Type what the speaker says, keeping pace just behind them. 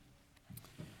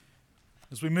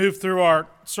As we move through our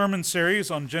sermon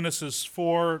series on Genesis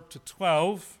 4 to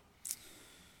 12,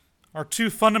 our two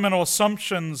fundamental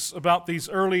assumptions about these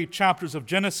early chapters of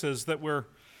Genesis that we're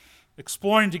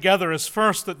exploring together is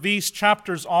first that these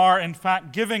chapters are, in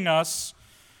fact, giving us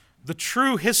the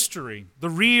true history, the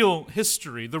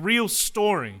real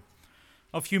story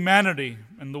of humanity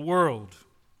and the world.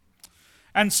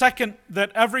 And second,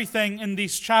 that everything in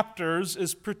these chapters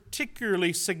is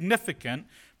particularly significant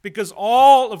because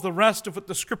all of the rest of what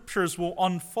the Scriptures will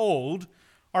unfold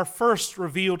are first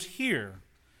revealed here,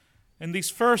 in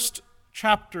these first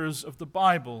chapters of the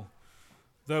Bible,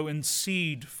 though in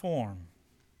seed form.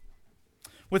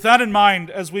 With that in mind,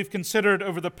 as we've considered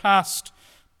over the past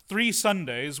 3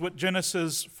 Sundays what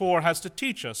Genesis 4 has to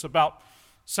teach us about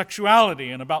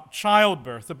sexuality and about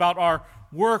childbirth, about our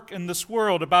work in this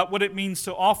world, about what it means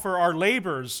to offer our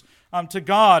labors to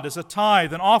God as a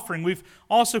tithe and offering, we've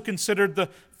also considered the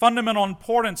fundamental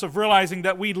importance of realizing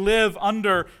that we live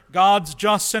under God's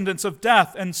just sentence of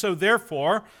death, and so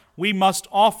therefore we must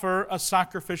offer a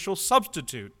sacrificial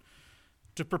substitute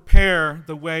to prepare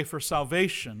the way for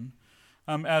salvation,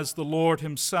 as the Lord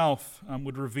himself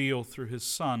would reveal through his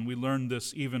Son. We learned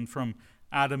this even from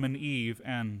Adam and Eve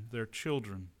and their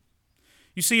children.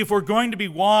 You see, if we're going to be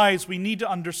wise, we need to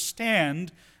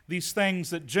understand these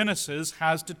things that Genesis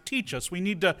has to teach us. We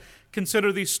need to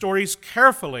consider these stories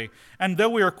carefully. And though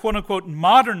we are quote-unquote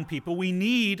modern people, we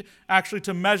need actually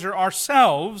to measure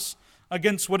ourselves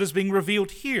against what is being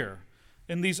revealed here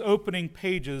in these opening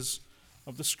pages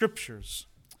of the Scriptures.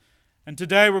 And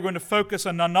today we're going to focus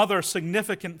on another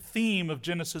significant theme of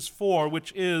Genesis 4,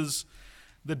 which is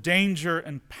the danger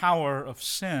and power of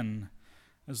sin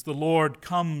as the Lord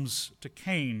comes to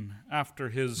Cain after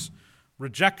his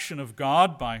rejection of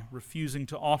God by refusing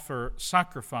to offer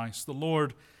sacrifice. The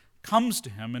Lord comes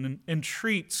to him and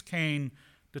entreats Cain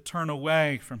to turn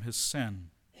away from his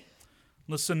sin.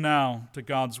 Listen now to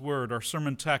God's word. Our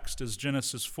sermon text is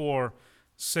Genesis 4,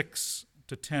 6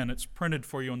 to 10. It's printed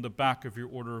for you on the back of your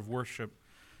order of worship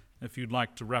if you'd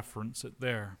like to reference it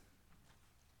there.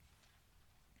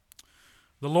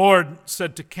 The Lord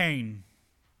said to Cain,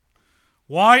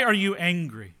 "Why are you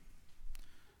angry?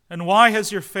 And why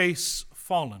has your face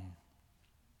fallen?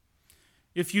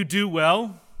 If you do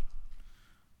well,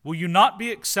 will you not be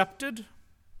accepted?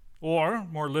 Or,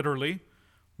 more literally,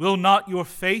 will not your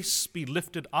face be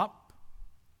lifted up?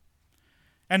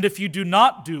 And if you do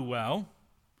not do well,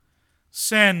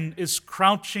 sin is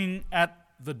crouching at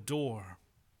the door.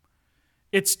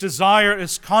 Its desire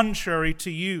is contrary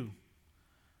to you,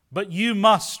 but you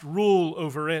must rule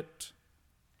over it."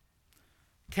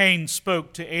 Cain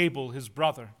spoke to Abel, his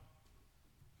brother.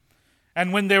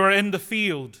 And when they were in the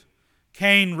field,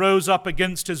 Cain rose up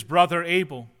against his brother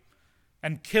Abel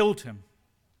and killed him.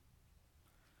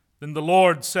 Then the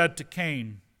Lord said to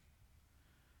Cain,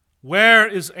 "Where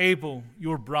is Abel,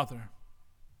 your brother?"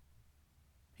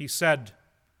 He said,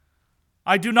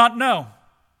 "I do not know.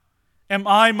 Am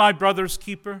I my brother's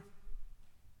keeper?"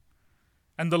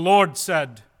 And the Lord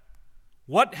said,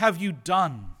 "What have you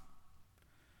done?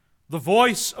 The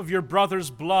voice of your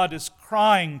brother's blood is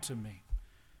crying to me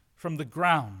from the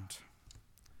ground."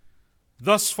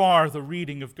 Thus far, the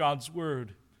reading of God's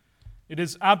word. It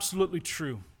is absolutely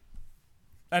true,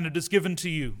 and it is given to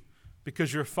you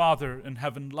because your Father in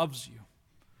heaven loves you.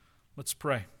 Let's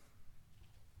pray.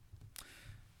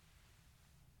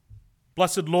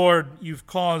 Blessed Lord, you've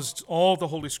caused all the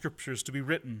Holy Scriptures to be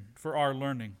written for our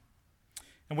learning.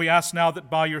 And we ask now that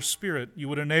by your Spirit you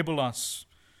would enable us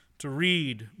to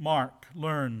read, mark,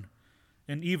 learn,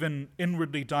 and even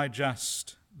inwardly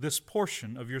digest this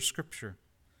portion of your Scripture,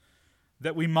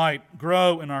 that we might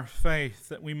grow in our faith,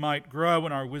 that we might grow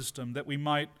in our wisdom, that we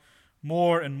might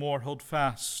more and more hold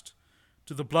fast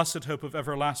to the blessed hope of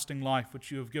everlasting life which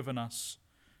you have given us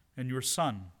in your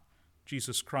Son,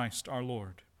 Jesus Christ our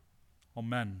Lord.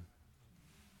 Amen.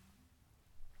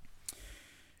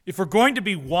 If we're going to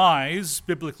be wise,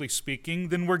 biblically speaking,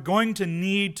 then we're going to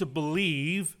need to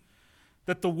believe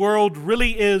that the world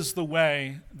really is the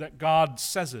way that God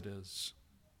says it is.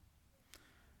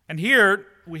 And here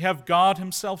we have God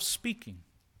himself speaking.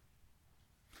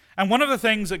 And one of the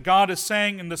things that God is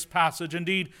saying in this passage,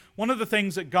 indeed, one of the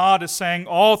things that God is saying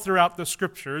all throughout the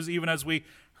Scriptures, even as we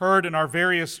heard in our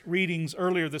various readings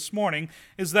earlier this morning,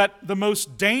 is that the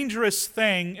most dangerous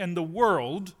thing in the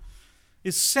world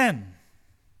is sin.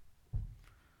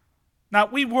 Now,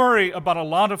 we worry about a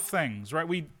lot of things, right?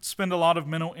 We spend a lot of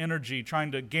mental energy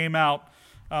trying to game out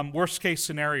worst-case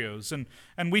scenarios.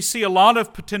 And we see a lot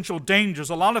of potential dangers,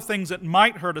 a lot of things that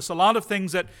might hurt us, a lot of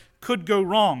things that could go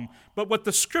wrong. But what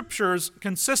the Scriptures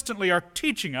consistently are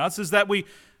teaching us is that we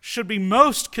should be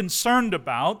most concerned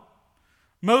about,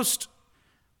 most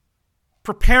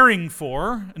preparing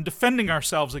for, and defending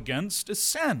ourselves against is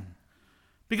sin.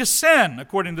 Because sin,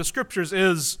 according to the Scriptures,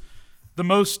 is the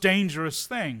most dangerous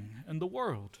thing in the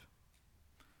world.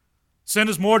 Sin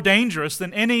is more dangerous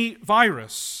than any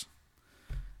virus.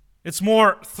 It's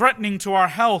more threatening to our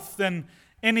health than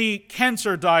any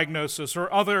cancer diagnosis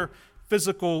or other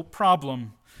physical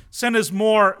problem. Sin is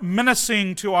more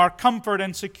menacing to our comfort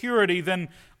and security than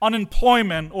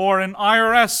unemployment or an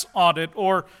IRS audit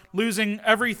or losing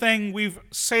everything we've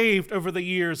saved over the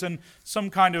years in some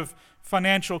kind of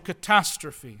financial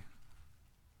catastrophe.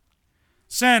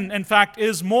 Sin, in fact,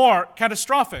 is more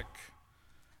catastrophic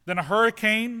than a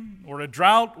hurricane or a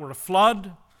drought or a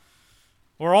flood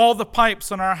or all the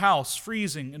pipes in our house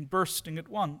freezing and bursting at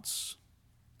once.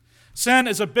 Sin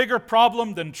is a bigger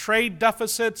problem than trade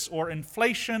deficits or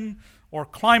inflation or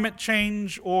climate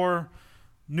change or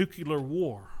nuclear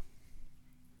war.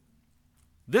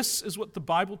 This is what the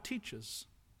Bible teaches.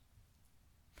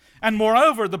 And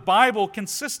moreover, the Bible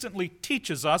consistently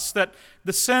teaches us that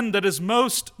the sin that is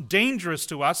most dangerous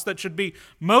to us, that should be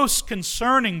most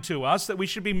concerning to us, that we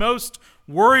should be most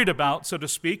worried about, so to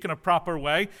speak, in a proper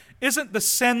way, isn't the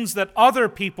sins that other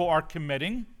people are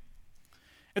committing.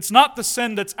 It's not the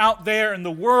sin that's out there in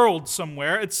the world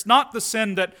somewhere. It's not the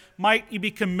sin that might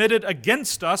be committed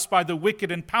against us by the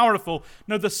wicked and powerful.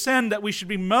 No, the sin that we should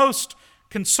be most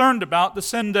concerned about, the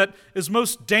sin that is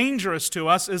most dangerous to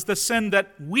us, is the sin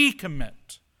that we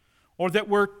commit or that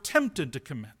we're tempted to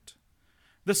commit.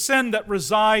 The sin that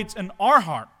resides in our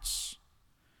hearts.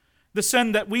 The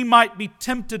sin that we might be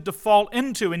tempted to fall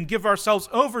into and give ourselves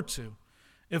over to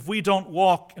if we don't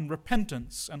walk in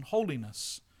repentance and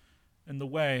holiness in the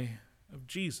way of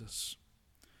Jesus.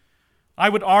 I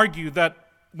would argue that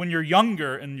when you're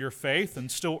younger in your faith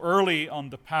and still early on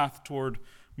the path toward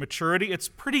maturity, it's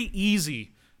pretty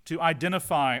easy to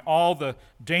identify all the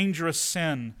dangerous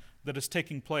sin that is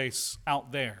taking place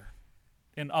out there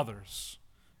in others,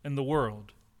 in the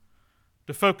world,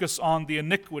 to focus on the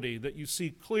iniquity that you see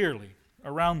clearly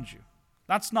around you.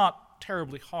 That's not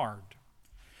terribly hard.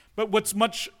 But what's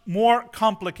much more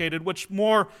complicated, which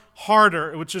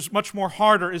is much more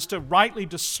harder, is to rightly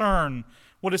discern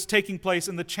what is taking place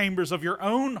in the chambers of your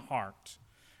own heart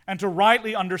and to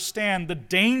rightly understand the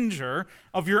danger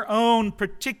of your own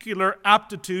particular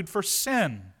aptitude for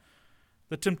sin,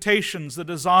 the temptations, the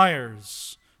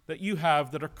desires that you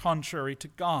have that are contrary to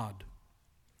God.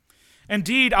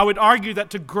 Indeed, I would argue that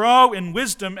to grow in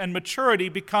wisdom and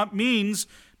maturity means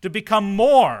to become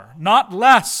more, not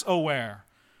less aware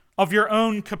of your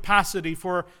own capacity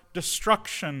for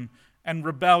destruction and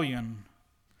rebellion,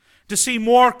 to see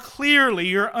more clearly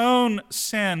your own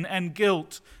sin and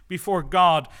guilt before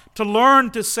God, to learn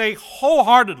to say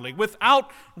wholeheartedly,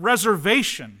 without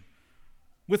reservation,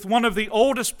 with one of the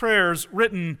oldest prayers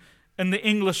written in the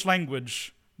English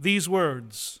language, these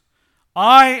words: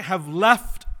 I have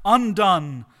left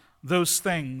undone those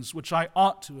things which I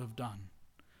ought to have done,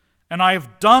 and I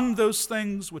have done those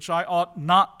things which I ought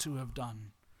not to have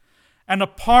done. And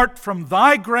apart from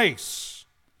thy grace,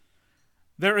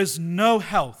 there is no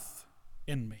health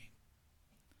in me.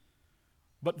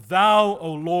 But thou,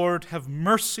 O Lord, have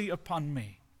mercy upon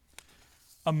me,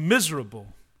 a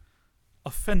miserable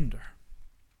offender.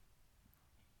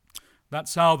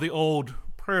 That's how the old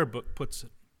prayer book puts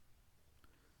it.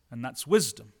 And that's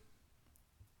wisdom.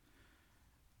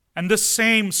 And this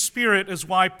same spirit is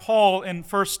why Paul in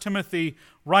 1 Timothy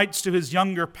writes to his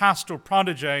younger pastoral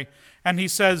protege, and he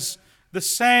says, the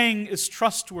saying is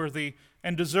trustworthy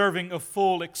and deserving of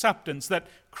full acceptance, that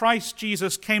Christ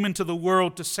Jesus came into the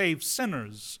world to save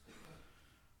sinners,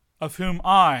 of whom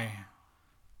I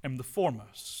am the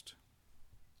foremost.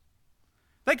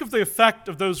 Think of the effect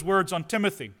of those words on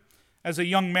Timothy as a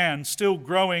young man still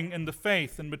growing in the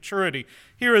faith and maturity.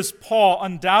 Here is Paul,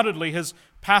 undoubtedly his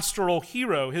pastoral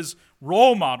hero, his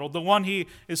role model, the one he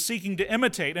is seeking to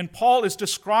imitate. And Paul is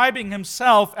describing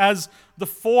himself as the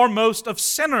foremost of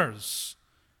sinners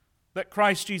that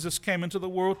Christ Jesus came into the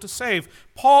world to save.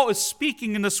 Paul is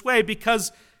speaking in this way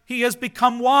because he has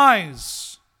become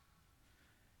wise.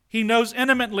 He knows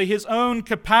intimately his own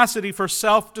capacity for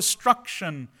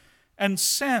self-destruction and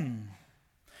sin.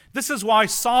 This is why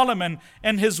Solomon,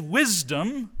 in his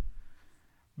wisdom,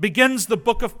 begins the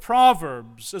book of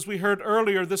Proverbs, as we heard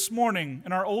earlier this morning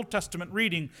in our Old Testament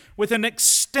reading, with an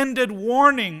extended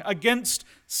warning against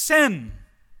sin.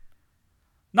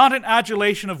 Not an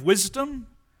adulation of wisdom,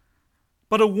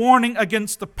 but a warning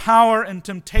against the power and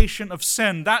temptation of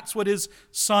sin. That's what his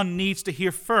son needs to hear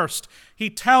first. He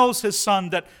tells his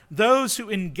son that those who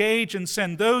engage in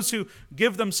sin, those who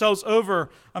give themselves over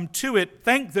to it,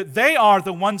 think that they are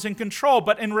the ones in control.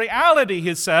 But in reality,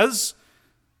 he says,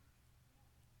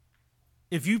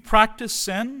 if you practice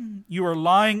sin, you are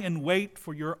lying in wait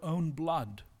for your own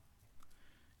blood.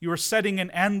 You are setting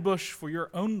an ambush for your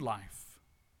own life.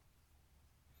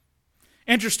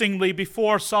 Interestingly,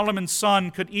 before Solomon's son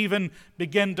could even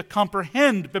begin to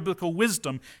comprehend biblical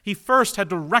wisdom, he first had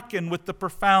to reckon with the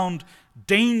profound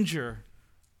danger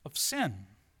of sin.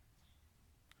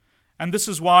 And this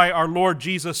is why our Lord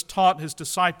Jesus taught his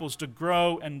disciples to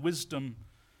grow in wisdom,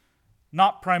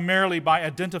 not primarily by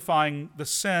identifying the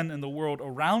sin in the world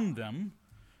around them,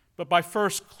 but by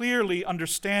first clearly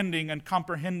understanding and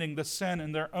comprehending the sin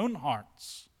in their own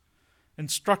hearts,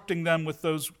 instructing them with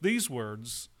these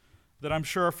words that I'm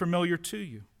sure are familiar to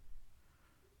you.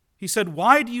 He said,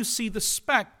 "Why do you see the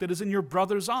speck that is in your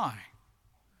brother's eye,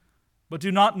 but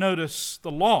do not notice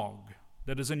the log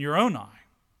that is in your own eye?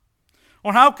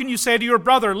 Or how can you say to your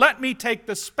brother, 'Let me take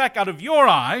the speck out of your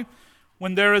eye,'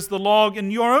 when there is the log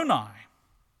in your own eye?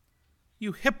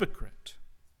 You hypocrite!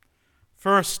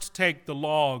 First take the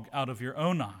log out of your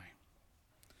own eye,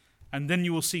 and then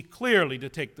you will see clearly to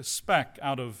take the speck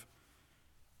out of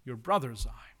your brother's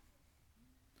eye."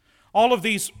 All of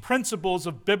these principles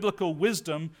of biblical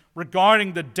wisdom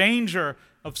regarding the danger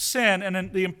of sin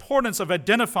and the importance of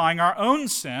identifying our own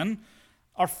sin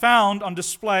are found on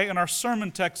display in our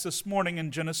sermon text this morning in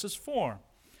Genesis 4.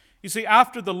 You see,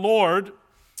 after the Lord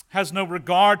has no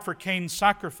regard for Cain's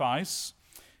sacrifice,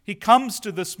 he comes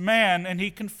to this man and he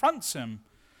confronts him.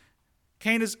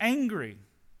 Cain is angry,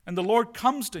 and the Lord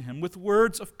comes to him with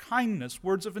words of kindness,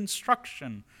 words of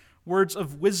instruction, words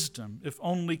of wisdom, if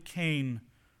only Cain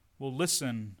will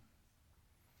listen.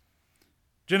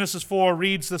 Genesis 4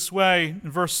 reads this way in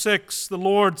verse 6, "The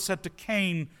Lord said to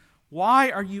Cain,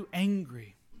 'Why are you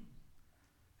angry?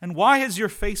 And why has your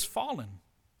face fallen?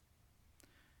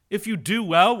 If you do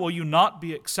well, will you not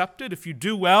be accepted? If you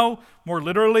do well, more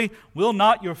literally, will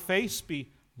not your face be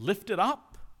lifted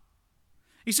up?'"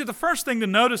 You see, the first thing to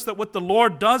notice that what the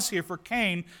Lord does here for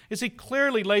Cain is he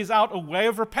clearly lays out a way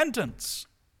of repentance.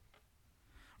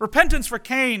 Repentance for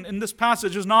Cain in this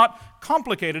passage is not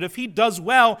complicated. If he does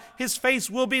well, his face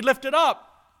will be lifted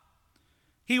up.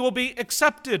 He will be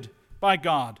accepted by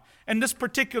God. In this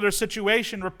particular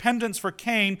situation, repentance for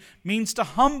Cain means to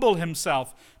humble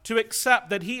himself, to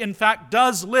accept that he in fact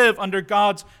does live under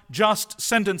God's just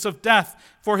sentence of death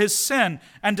for his sin,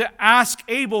 and to ask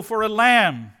Abel for a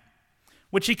lamb,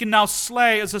 which he can now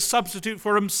slay as a substitute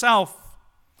for himself,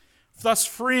 thus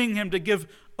freeing him to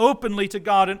give openly to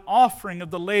God an offering of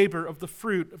the labor of the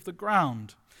fruit of the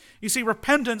ground. You see,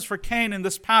 repentance for Cain in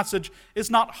this passage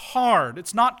is not hard.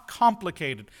 It's not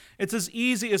complicated. It's as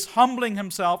easy as humbling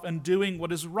himself and doing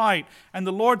what is right. And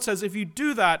the Lord says, if you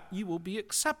do that, you will be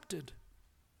accepted.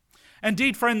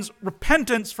 Indeed, friends,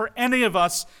 repentance for any of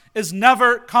us is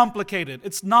never complicated.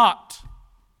 It's not.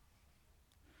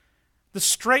 The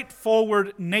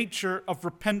straightforward nature of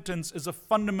repentance is a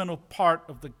fundamental part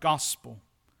of the gospel.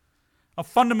 A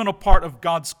fundamental part of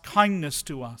God's kindness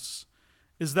to us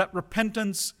is that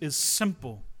repentance is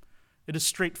simple. It is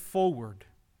straightforward.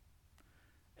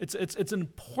 It's an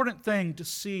important thing to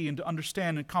see and to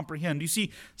understand and comprehend. You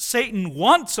see, Satan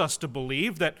wants us to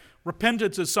believe that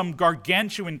repentance is some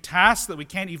gargantuan task that we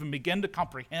can't even begin to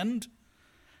comprehend,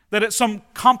 that it's some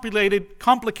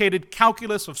complicated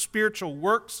calculus of spiritual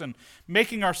works and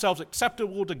making ourselves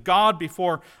acceptable to God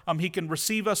before he can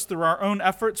receive us through our own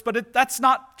efforts. But that's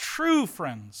not true,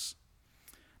 friends.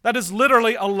 That is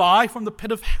literally a lie from the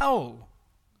pit of hell.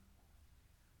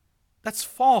 That's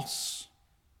false.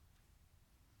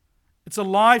 It's a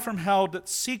lie from hell that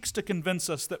seeks to convince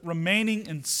us that remaining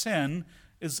in sin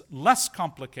is less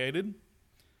complicated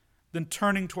than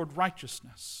turning toward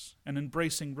righteousness and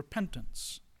embracing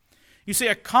repentance. You see,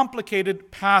 a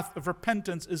complicated path of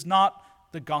repentance is not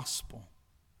the gospel.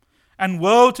 And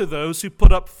woe to those who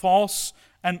put up false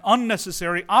and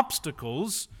unnecessary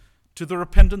obstacles to the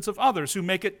repentance of others, who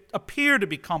make it appear to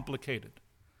be complicated.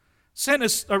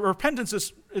 Repentance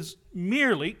is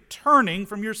merely turning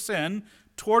from your sin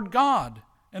toward God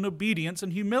in obedience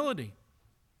and humility.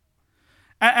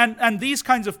 And these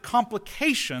kinds of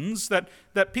complications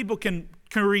that people can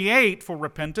create for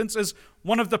repentance is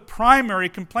one of the primary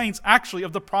complaints, actually,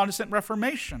 of the Protestant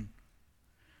Reformation,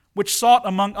 which sought,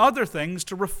 among other things,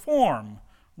 to reform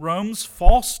Rome's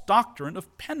false doctrine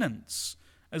of penance,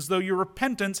 as though your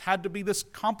repentance had to be this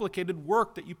complicated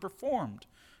work that you performed.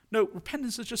 No,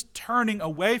 repentance is just turning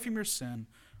away from your sin,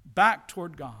 back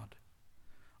toward God.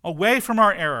 away from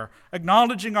our error,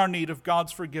 acknowledging our need of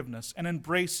God's forgiveness, and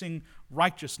embracing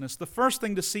righteousness. The first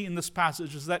thing to see in this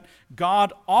passage is that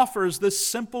God offers this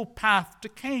simple path to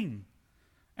Cain,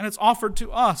 and it's offered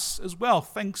to us as well.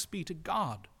 Thanks be to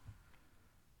God.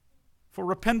 For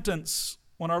repentance,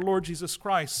 when our Lord Jesus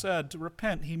Christ said to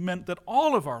repent, he meant that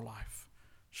all of our life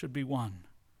should be one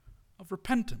of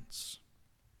repentance.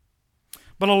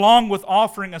 But along with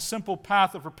offering a simple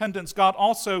path of repentance, God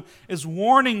also is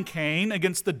warning Cain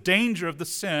against the danger of the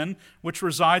sin which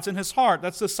resides in his heart.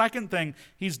 That's the second thing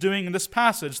he's doing in this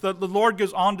passage. The Lord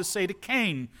goes on to say to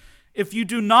Cain, if you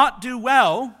do not do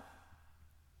well,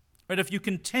 but if you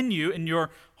continue in your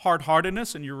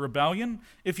hard-heartedness and your rebellion,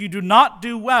 if you do not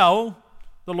do well,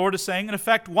 the Lord is saying, in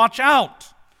effect, watch out.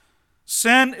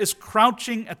 Sin is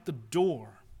crouching at the door.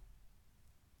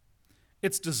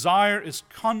 Its desire is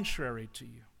contrary to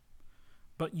you,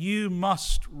 but you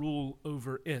must rule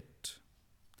over it.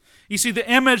 You see, the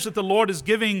image that the Lord is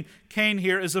giving Cain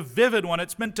here is a vivid one.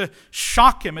 It's meant to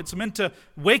shock him. It's meant to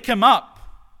wake him up.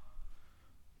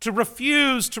 To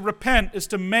refuse to repent is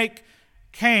to make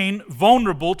Cain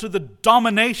vulnerable to the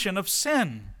domination of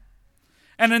sin.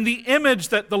 And in the image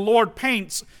that the Lord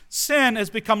paints, sin has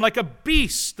become like a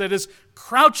beast that is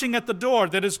crouching at the door,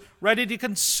 that is ready to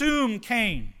consume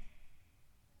Cain.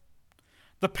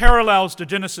 The parallels to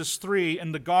Genesis 3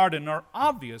 in the garden are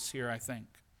obvious here, I think.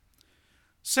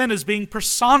 Sin is being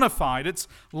personified. It's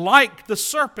like the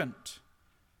serpent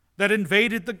that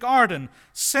invaded the garden.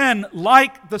 Sin,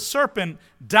 like the serpent,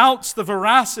 doubts the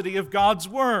veracity of God's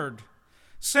word.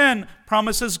 Sin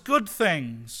promises good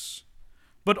things,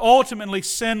 but ultimately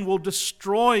sin will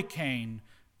destroy Cain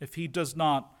if he does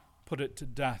not put it to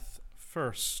death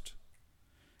first.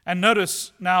 And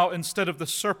notice now, instead of the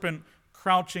serpent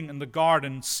crouching in the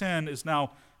garden, sin is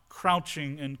now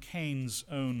crouching in Cain's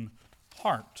own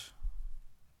heart.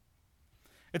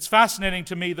 It's fascinating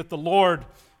to me that the Lord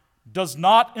does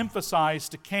not emphasize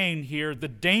to Cain here the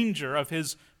danger of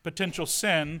his potential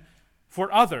sin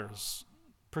for others,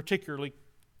 particularly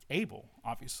Abel,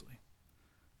 obviously.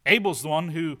 Abel's the one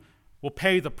who will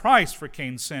pay the price for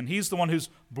Cain's sin. He's the one whose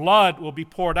blood will be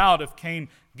poured out if Cain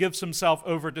gives himself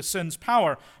over to sin's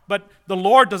power. But the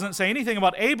Lord doesn't say anything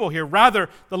about Abel here. Rather,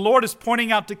 the Lord is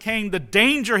pointing out to Cain the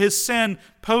danger his sin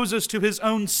poses to his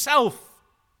own self.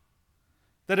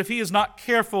 That if he is not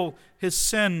careful, his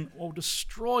sin will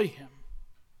destroy him.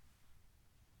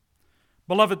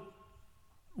 Beloved,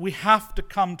 we have to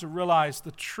come to realize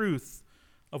the truth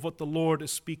of what the Lord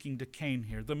is speaking to Cain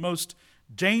here. The most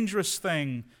dangerous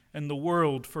thing in the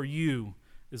world for you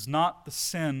is not the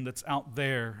sin that's out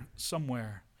there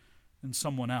somewhere in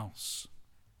someone else.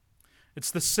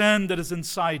 It's the sin that is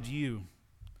inside you.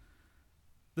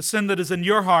 The sin that is in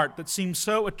your heart that seems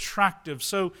so attractive,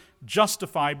 so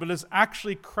justified, but is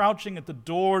actually crouching at the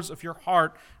doors of your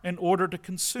heart in order to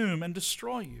consume and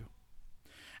destroy you.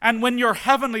 And when your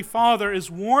heavenly Father is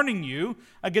warning you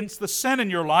against the sin in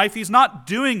your life, He's not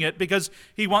doing it because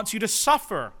He wants you to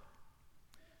suffer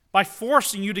by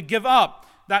forcing you to give up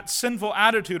that sinful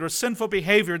attitude or sinful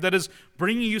behavior that is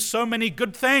bringing you so many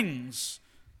good things,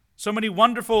 so many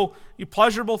wonderful,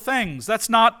 pleasurable things. That's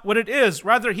not what it is.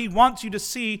 Rather, He wants you to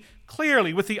see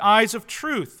clearly with the eyes of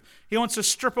truth. He wants to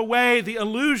strip away the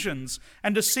illusions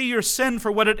and to see your sin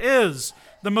for what it is,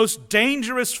 the most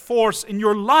dangerous force in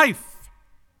your life.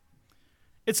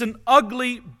 It's an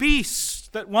ugly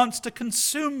beast that wants to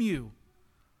consume you,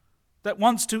 that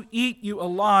wants to eat you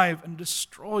alive and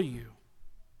destroy you.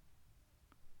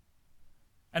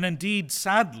 And indeed,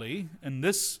 sadly, in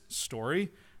this story,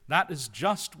 that is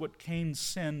just what Cain's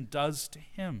sin does to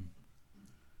him.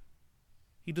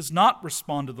 He does not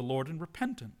respond to the Lord in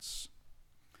repentance.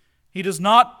 He does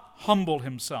not humble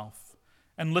himself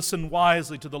and listen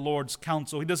wisely to the Lord's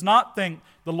counsel. He does not think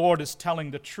the Lord is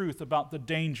telling the truth about the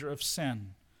danger of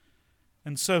sin.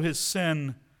 And so his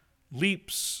sin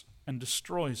leaps and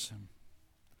destroys him.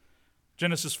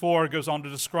 Genesis 4 goes on to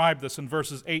describe this in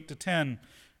verses 8 to 10.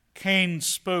 Cain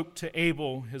spoke to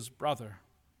Abel, his brother.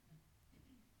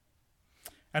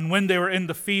 And when they were in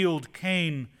the field,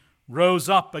 Cain rose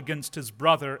up against his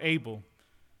brother Abel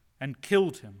and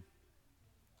killed him.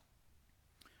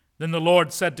 Then the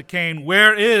Lord said to Cain,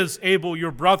 "Where is Abel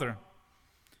your brother?"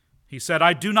 He said,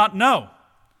 "I do not know.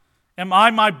 Am I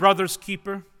my brother's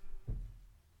keeper?"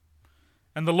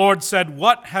 And the Lord said,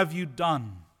 "What have you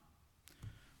done?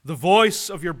 The voice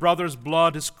of your brother's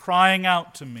blood is crying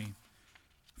out to me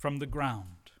from the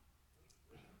ground."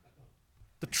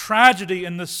 The tragedy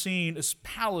in this scene is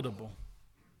palatable.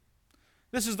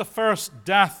 This is the first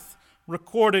death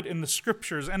recorded in the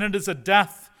Scriptures, and it is a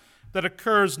death that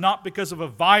occurs not because of a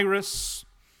virus,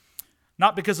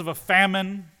 not because of a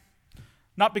famine,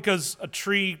 not because a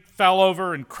tree fell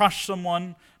over and crushed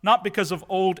someone, not because of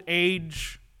old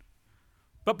age,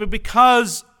 but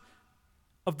because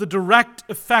of the direct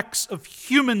effects of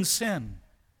human sin,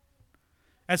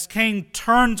 as Cain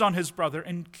turns on his brother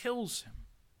and kills him.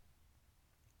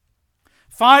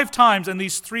 5 times in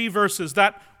these 3 verses,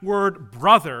 that word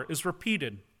brother is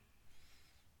repeated.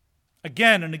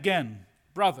 Again and again,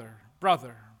 brother,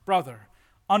 brother, brother,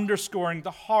 underscoring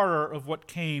the horror of what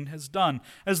Cain has done.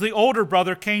 As the older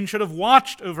brother, Cain should have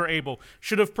watched over Abel,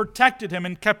 should have protected him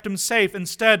and kept him safe.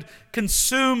 Instead,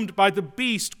 consumed by the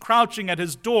beast crouching at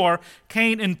his door,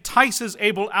 Cain entices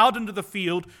Abel out into the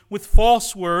field with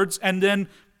false words and then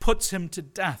puts him to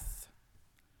death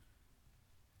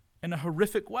in a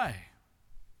horrific way.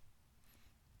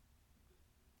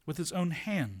 With his own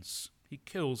hands, he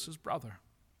kills his brother.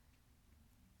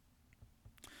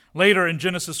 Later in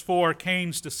Genesis 4,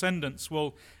 Cain's descendants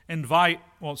will invent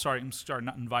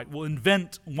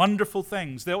wonderful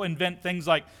things. They'll invent things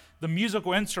like the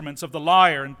musical instruments of the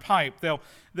lyre and pipe.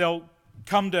 They'll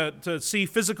come to see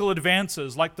physical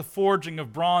advances like the forging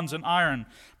of bronze and iron.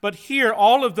 But here,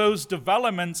 all of those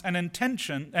developments and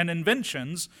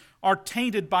inventions are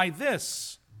tainted by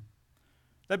this: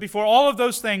 that before all of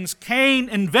those things, Cain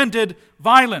invented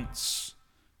violence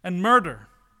and murder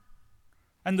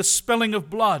and the spilling of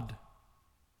blood.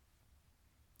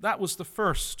 That was the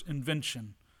first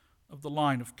invention of the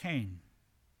line of Cain.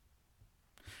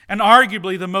 And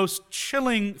arguably the most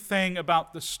chilling thing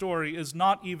about this story is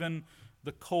not even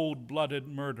the cold-blooded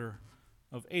murder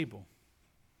of Abel.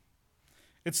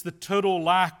 It's the total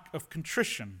lack of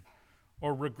contrition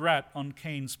or regret on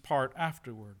Cain's part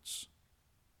afterwards.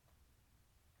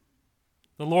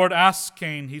 The Lord asks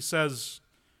Cain, he says,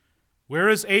 "Where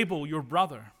is Abel, your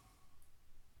brother?"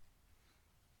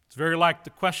 It's very like the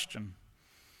question.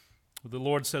 The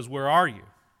Lord says, "Where are you?"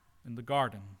 in the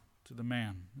garden to the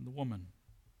man and the woman.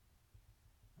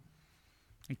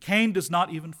 And Cain does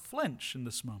not even flinch in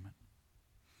this moment.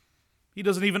 He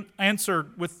doesn't even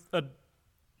answer with a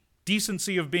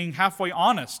decency of being halfway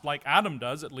honest, like Adam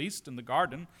does, at least in the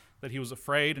garden, that he was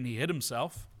afraid and he hid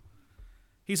himself.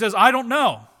 He says, "I don't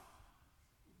know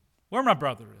where my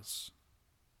brother is.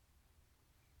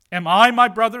 Am I my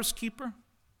brother's keeper?"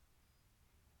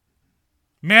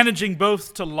 Managing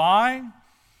both to lie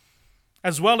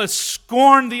as well as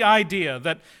scorn the idea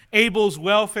that Abel's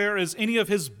welfare is any of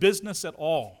his business at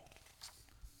all.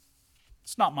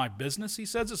 "It's not my business," he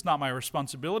says. "It's not my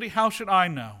responsibility. How should I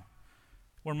know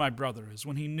where my brother is?"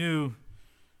 When he knew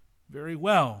very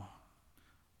well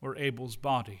where Abel's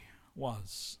body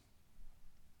was.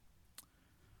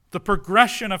 The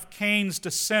progression of Cain's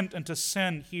descent into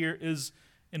sin here is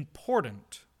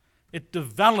important. It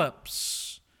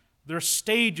develops. There are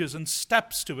stages and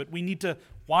steps to it. We need to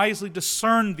wisely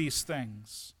discern these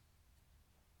things.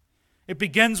 It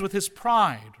begins with his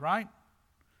pride, right?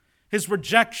 His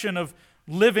rejection of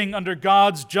living under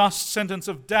God's just sentence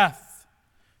of death.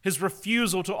 His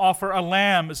refusal to offer a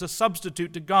lamb as a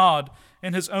substitute to God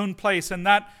in his own place. And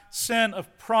that sin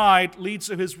of pride leads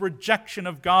to his rejection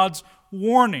of God's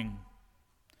warning.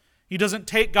 He doesn't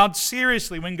take God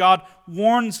seriously when God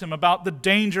warns him about the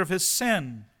danger of his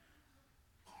sin.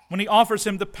 When he offers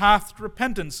him the path to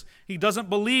repentance, he doesn't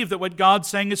believe that what God's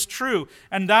saying is true.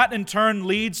 And that in turn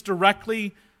leads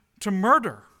directly to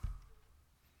murder,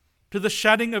 to the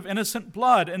shedding of innocent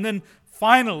blood, and then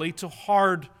finally to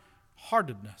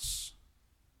hard-heartedness,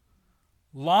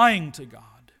 lying to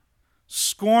God,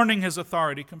 scorning his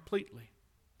authority completely.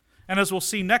 And as we'll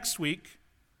see next week,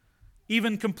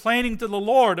 even complaining to the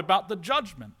Lord about the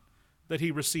judgment that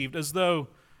he received, as though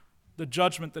the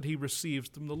judgment that he receives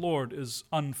from the Lord is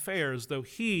unfair, as though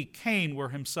he, Cain, were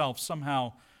himself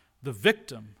somehow the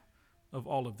victim of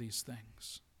all of these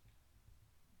things.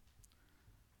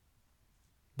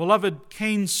 Beloved,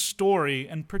 Cain's story,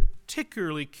 and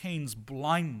particularly Cain's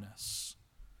blindness,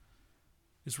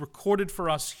 is recorded for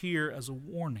us here as a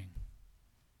warning.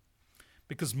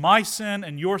 Because my sin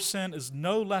and your sin is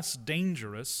no less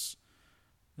dangerous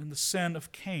than the sin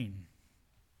of Cain.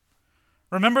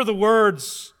 Remember the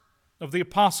words of the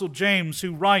Apostle James,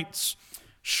 who writes,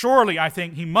 surely I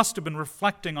think he must have been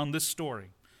reflecting on this story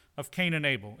of Cain and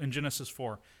Abel in Genesis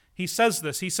 4. He says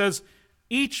this, he says,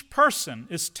 "Each person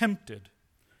is tempted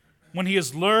when he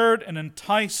is lured and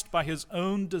enticed by his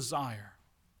own desire.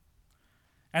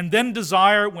 And then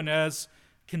desire, when it has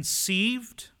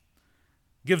conceived,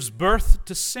 gives birth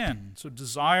to sin." So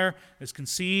desire is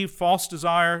conceived, false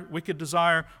desire, wicked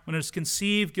desire. When it is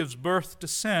conceived, gives birth to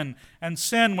sin. And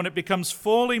sin, when it becomes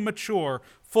fully mature,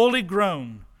 fully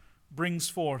grown, brings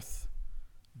forth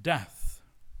death.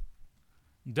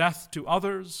 death to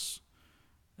others,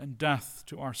 and death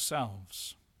to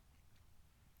ourselves.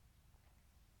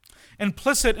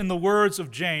 Implicit in the words of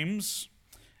James,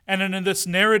 and in this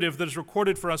narrative that is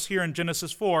recorded for us here in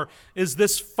Genesis 4, is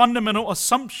this fundamental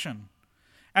assumption.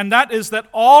 And that is that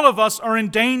all of us are in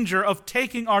danger of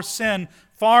taking our sin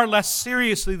far less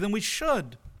seriously than we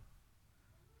should.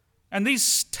 And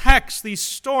these texts, these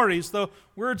stories, the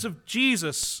words of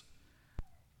Jesus,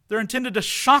 they're intended to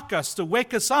shock us, to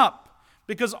wake us up,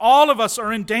 because all of us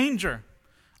are in danger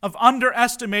of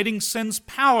underestimating sin's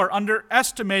power,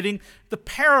 underestimating the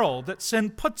peril that sin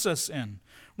puts us in,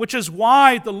 which is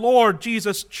why the Lord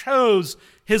Jesus chose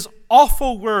his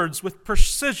awful words with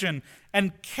precision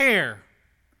and care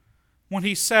when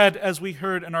he said, as we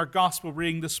heard in our gospel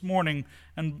reading this morning,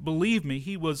 and believe me,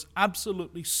 he was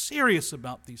absolutely serious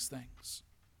about these things.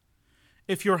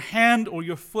 If your hand or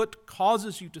your foot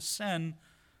causes you to sin,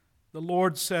 the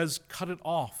Lord says, cut it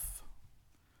off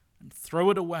and throw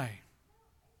it away.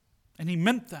 And he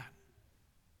meant that.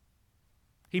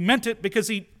 He meant it because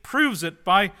he proves it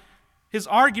by his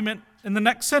argument in the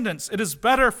next sentence. It is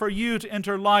better for you to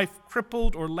enter life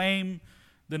crippled or lame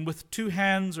than with 2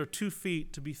 hands or 2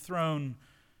 feet to be thrown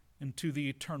into the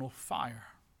eternal fire.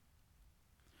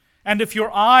 And if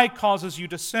your eye causes you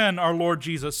to sin, our Lord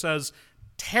Jesus says,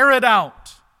 tear it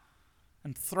out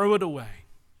and throw it away.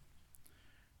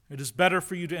 It is better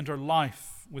for you to enter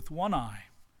life with 1 eye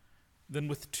than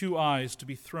with 2 eyes to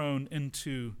be thrown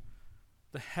into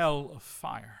the hell of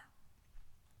fire.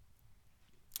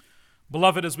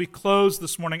 Beloved, as we close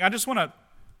this morning, I just want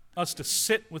us to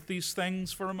sit with these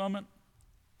things for a moment.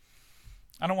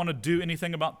 I don't want to do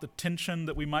anything about the tension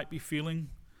that we might be feeling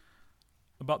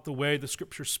about the way the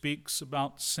Scripture speaks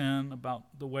about sin,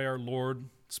 about the way our Lord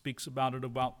speaks about it,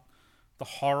 about the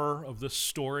horror of this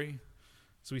story.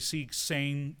 So we see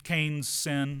Cain's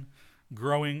sin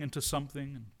growing into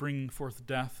something and bringing forth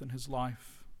death in his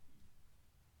life.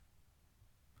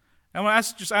 I want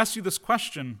to just ask you this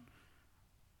question.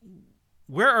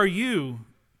 Where are you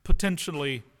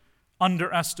potentially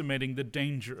underestimating the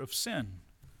danger of sin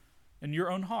in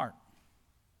your own heart?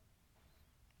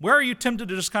 Where are you tempted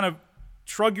to just kind of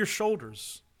shrug your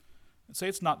shoulders and say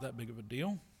it's not that big of a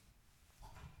deal?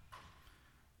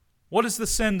 What is the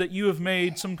sin that you have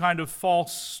made some kind of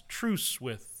false truce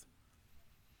with?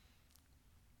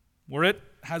 Where it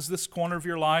has this corner of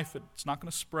your life, it's not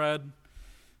going to spread.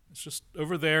 It's just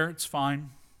over there, it's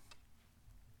fine.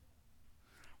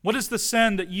 What is the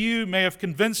sin that you may have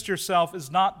convinced yourself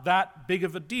is not that big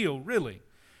of a deal, really?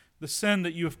 The sin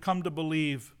that you have come to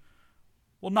believe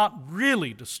will not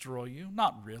really destroy you,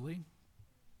 not really.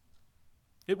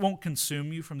 It won't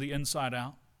consume you from the inside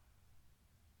out.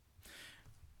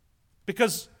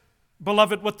 Because,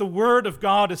 beloved, what the Word of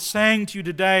God is saying to you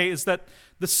today is that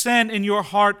the sin in your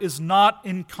heart is not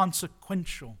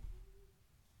inconsequential.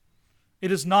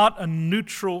 It is not a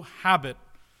neutral habit.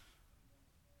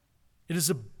 It is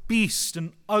a beast,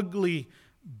 an ugly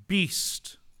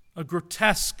beast, a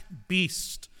grotesque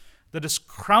beast that is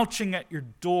crouching at your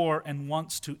door and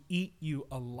wants to eat you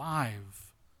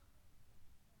alive.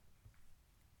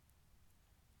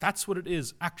 That's what it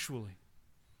is, actually,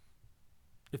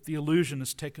 if the illusion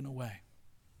is taken away.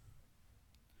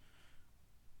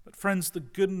 But friends, the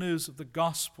good news of the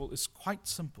gospel is quite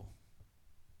simple.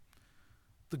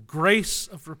 The grace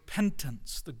of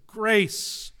repentance, the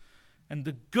grace and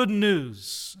the good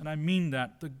news, and I mean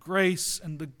that, the grace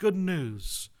and the good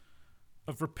news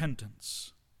of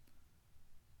repentance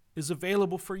is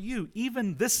available for you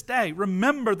even this day.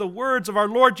 Remember the words of our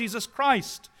Lord Jesus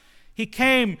Christ. He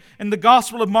came in the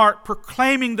Gospel of Mark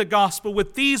proclaiming the gospel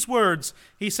with these words.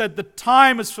 He said, the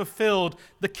time is fulfilled,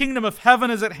 the kingdom of heaven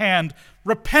is at hand.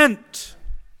 Repent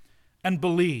and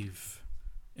believe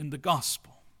in the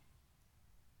gospel.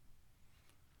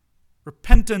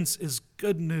 Repentance is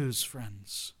good news,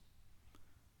 friends,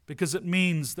 because it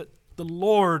means that the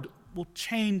Lord will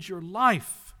change your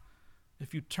life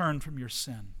if you turn from your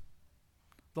sin.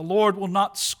 The Lord will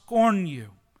not scorn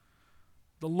you.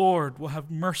 The Lord will have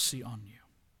mercy on you.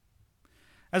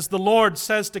 As the Lord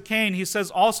says to Cain, he says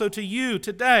also to you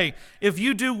today, if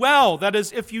you do well, that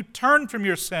is, if you turn from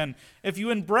your sin, if you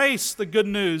embrace the good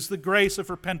news, the grace of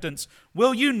repentance,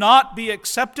 will you not be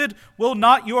accepted? Will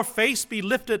not your face be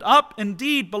lifted up?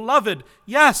 Indeed, beloved,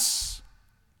 yes.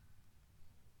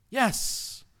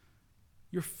 Yes,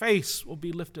 your face will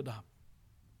be lifted up.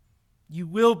 You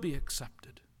will be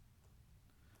accepted.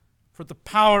 For the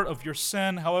power of your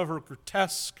sin, however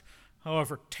grotesque,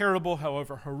 however terrible,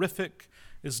 however horrific,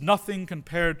 is nothing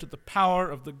compared to the power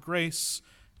of the grace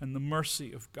and the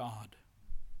mercy of God.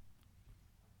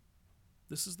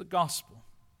 This is the gospel.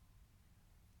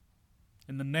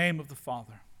 In the name of the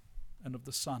Father, and of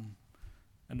the Son,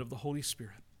 and of the Holy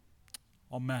Spirit.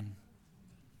 Amen.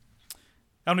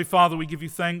 Heavenly Father, we give you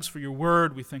thanks for your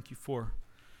word. We thank you for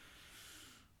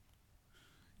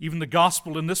even the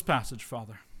gospel in this passage,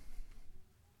 Father.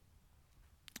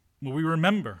 Will we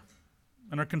remember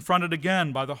and are confronted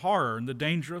again by the horror and the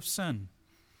danger of sin,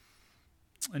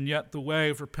 and yet the way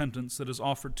of repentance that is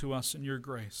offered to us in your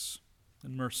grace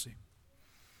and mercy.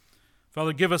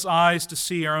 Father, give us eyes to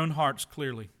see our own hearts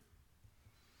clearly.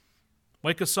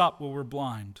 Wake us up where we're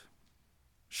blind.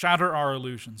 Shatter our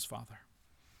illusions, Father.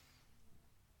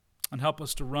 And help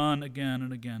us to run again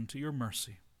and again to your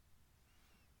mercy,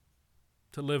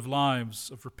 to live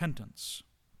lives of repentance,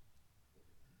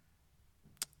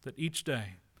 that each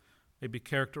day may be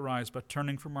characterized by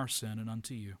turning from our sin and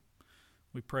unto you.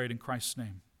 We pray it in Christ's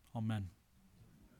name. Amen.